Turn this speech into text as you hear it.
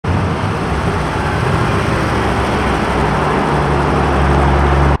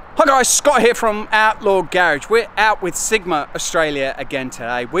guys, Scott here from Outlaw Garage. We're out with Sigma Australia again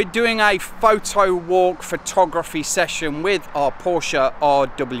today. We're doing a photo walk photography session with our Porsche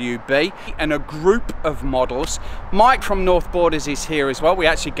RWB and a group of models. Mike from North Borders is here as well. We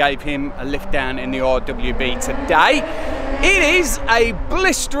actually gave him a lift down in the RWB today. It is a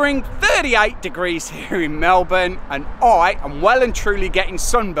blistering 38 degrees here in Melbourne and I am well and truly getting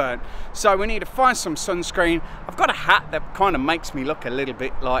sunburnt. So we need to find some sunscreen. I've got a hat that kind of makes me look a little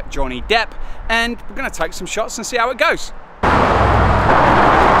bit like Johnny Depp, and we're going to take some shots and see how it goes.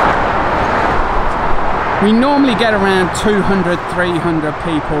 We normally get around 200, 300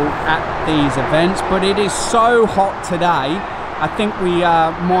 people at these events, but it is so hot today, I think we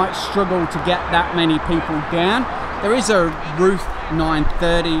might struggle to get that many people down. There is a Ruth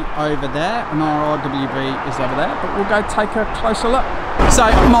 930 over there, and our RWB is over there, but we'll go take a closer look. So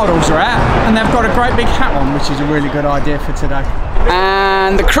models are out, and they've got a great big hat on, which is a really good idea for today.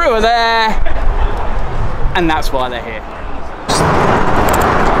 And the crew are there, and that's why they're here.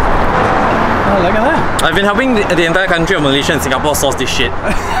 Oh, look at that. I've been helping the entire country of Malaysia and Singapore source this shit.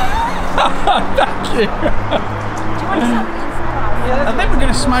 Thank you. I think we're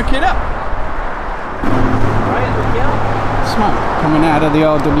going to smoke it up. Smoke coming out of the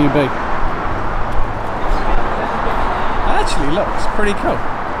RWB. Actually looks pretty cool.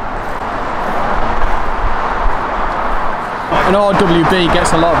 An RWB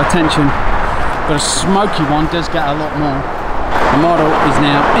gets a lot of attention, but a smoky one does get a lot more. The model is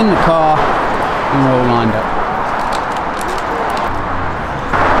now in the car and we're all lined up.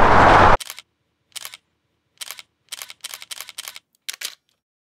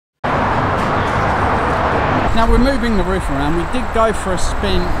 Now we're moving the roof around. We did go for a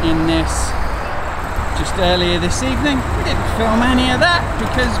spin in this just earlier this evening. We didn't film any of that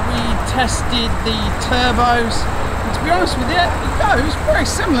because we tested the turbos. And to be honest with you, it goes very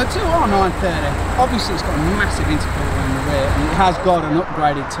similar to our 930. Obviously it's got a massive intercooler in the rear and it has got an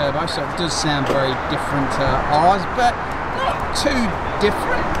upgraded turbo, so it does sound very different to ours, but not too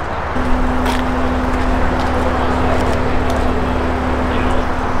different.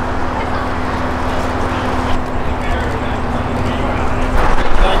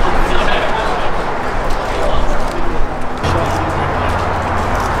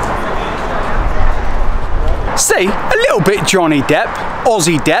 See, a little bit Johnny Depp,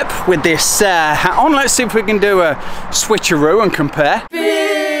 Aussie Depp with this hat on. Let's see if we can do a switcheroo and compare.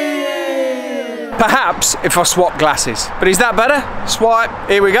 Perhaps if I swap glasses, but is that better? Swipe,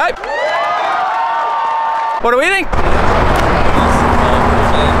 here we go. What do we think?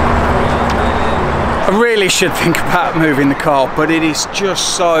 I really should think about moving the car, but it is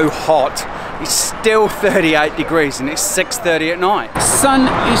just so hot. It's still 38 degrees and it's 6:30 at night. The sun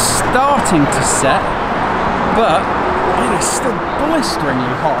is starting to set, but it is still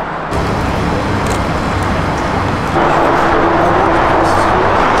blisteringly hot.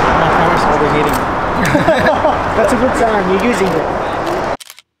 That's a good sign, you're using it.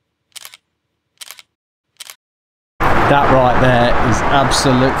 That right there is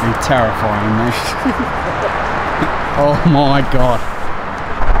absolutely terrifying me. Oh my God.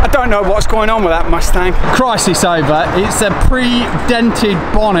 I don't know what's going on with that Mustang. Crisis over. It's a pre-dented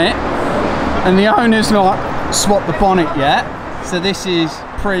bonnet and the owner's not swapped the bonnet yet. So this is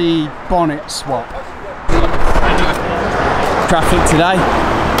pre-bonnet swap. Traffic today.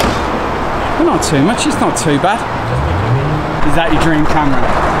 But not too much, it's not too bad. Is that your dream camera?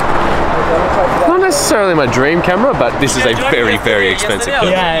 Not necessarily my dream camera, but this is a very, very expensive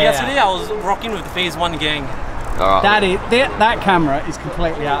camera. Yesterday I was rocking with the Phase 1 gang. That camera is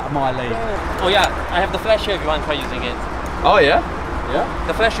completely out of my league. Oh yeah, I have the flash here if you want to try using it. Oh yeah? Yeah?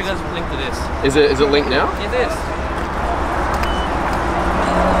 The flash is linked to this. Is it linked now? It is.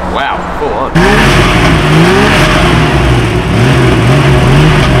 Wow, full on.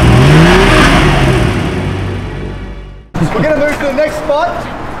 We're going to move to the next spot.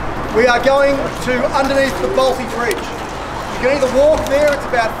 We are going to underneath the Balti Bridge. You can either walk there, it's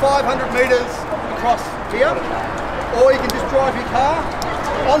about 500 metres across here, or you can just drive your car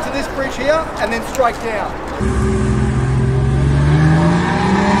onto this bridge here and then straight down.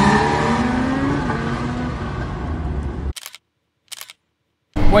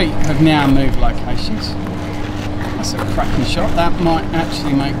 We have now moved locations. That's a cracking shot. That might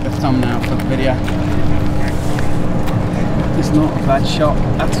actually make the thumbnail for the video. It's not a bad shot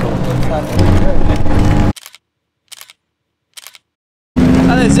at all.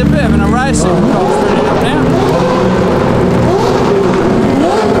 Oh, there's a bit of an array of cars running up now.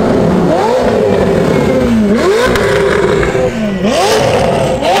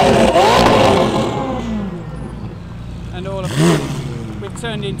 And all of them, we've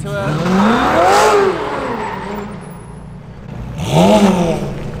turned into a...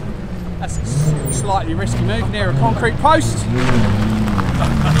 That's a slightly risky move near a concrete post.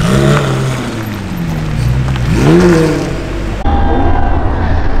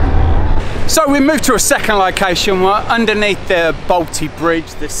 So we moved to a second location. We're underneath the Balti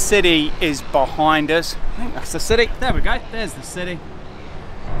Bridge. The city is behind us. I think that's the city. There we go, there's the city.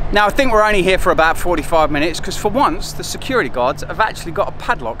 Now I think we're only here for about 45 minutes because for once the security guards have actually got a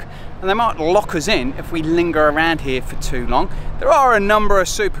padlock and they might lock us in if we linger around here for too long. There are a number of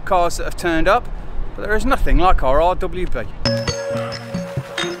supercars that have turned up, but there is nothing like our RWB.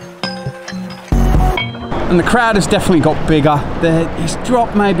 And the crowd has definitely got bigger. It's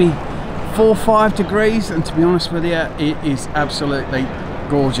dropped maybe 4 or 5 degrees, and to be honest with you, it is absolutely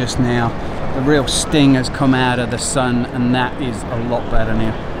gorgeous now. The real sting has come out of the sun and that is a lot better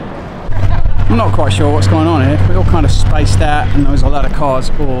now. I'm not quite sure what's going on here. We all kind of spaced out and there was a lot of cars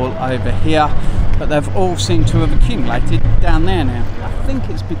all over here, but they've all seemed to have accumulated down there now. I think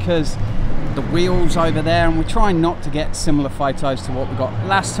it's because the wheel's over there, and we're trying not to get similar photos to what we got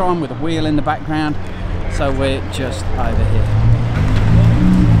last time with a wheel in the background, so we're just over here.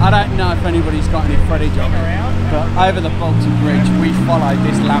 I don't know if anybody's got any footage of it, but over the Balti Bridge we followed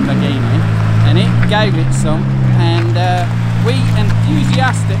this Lamborghini and it gave it some, and we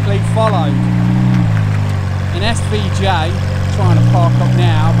enthusiastically followed an SVJ, trying to park up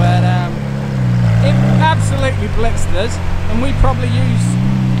now, but it absolutely blitzed us and we probably used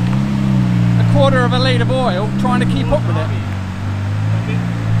 1/4 of a litre of oil trying to keep up with it.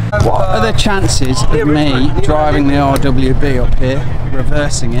 What are the chances of me driving the RWB up here,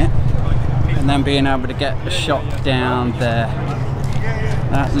 reversing it, and then being able to get a shot down there?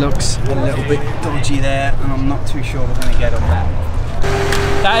 That looks a little bit dodgy there, and I'm not too sure we're going to get on that.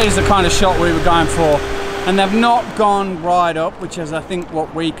 That is the kind of shot we were going for, and they've not gone right up, which is I think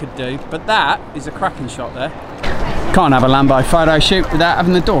what we could do, but that is a cracking shot there. Can't have a Lambo photo shoot without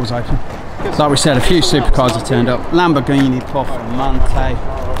having the doors open. Like we said, a few supercars have turned up. Lamborghini Performante,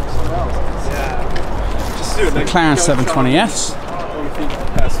 McLaren 720S.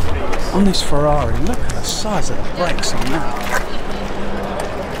 On this Ferrari, look at the size of the brakes on that.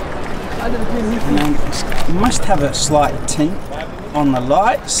 And then it must have a slight tint on the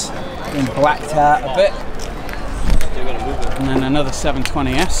lights, been blacked out a bit. And then another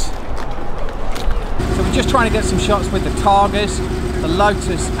 720S. So we're just trying to get some shots with the Targas, the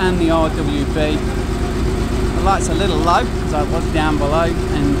Lotus and the RWB. The light's a little low because I was down below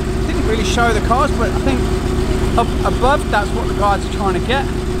and didn't really show the cars, but I think up above that's what the guys are trying to get.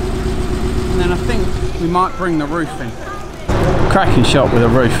 And then I think we might bring the roof in. Cracking shot with a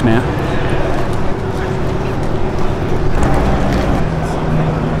roof now.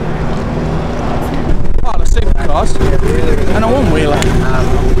 Pile of supercars and a one-wheeler.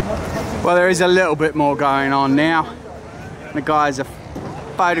 Well, there is a little bit more going on now. The guys are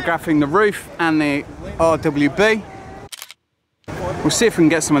photographing the roof and the RWB. We'll see if we can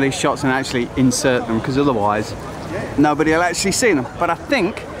get some of these shots and actually insert them, because otherwise nobody will actually see them. But I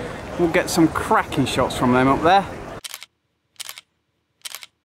think we'll get some cracking shots from them up there.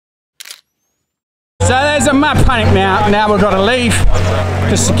 So there's a mad panic now. Now we've got to leave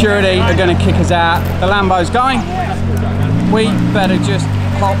because security are going to kick us out. The Lambo's going. We better just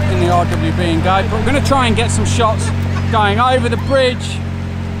hop in the RWB and go. But we're going to try and get some shots going over the bridge,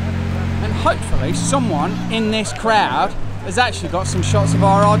 and hopefully someone in this crowd has actually got some shots of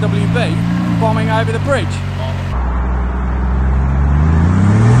our RWB bombing over the bridge.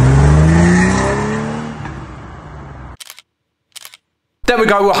 There we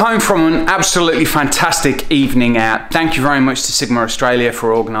go, we're home from an absolutely fantastic evening out. Thank you very much to Sigma Australia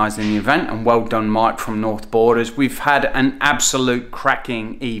for organising the event, and well done Mike from North Borders. We've had an absolute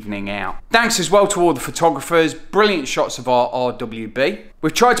cracking evening out. Thanks as well to all the photographers, brilliant shots of our RWB.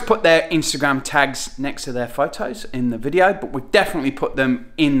 We've tried to put their Instagram tags next to their photos in the video, but we've definitely put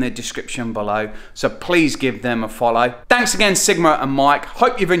them in the description below, so please give them a follow. Thanks again Sigma and Mike,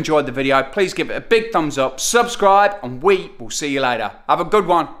 hope you've enjoyed the video. Please give it a big thumbs up, subscribe, and we will see you later. Have a good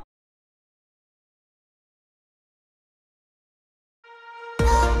one.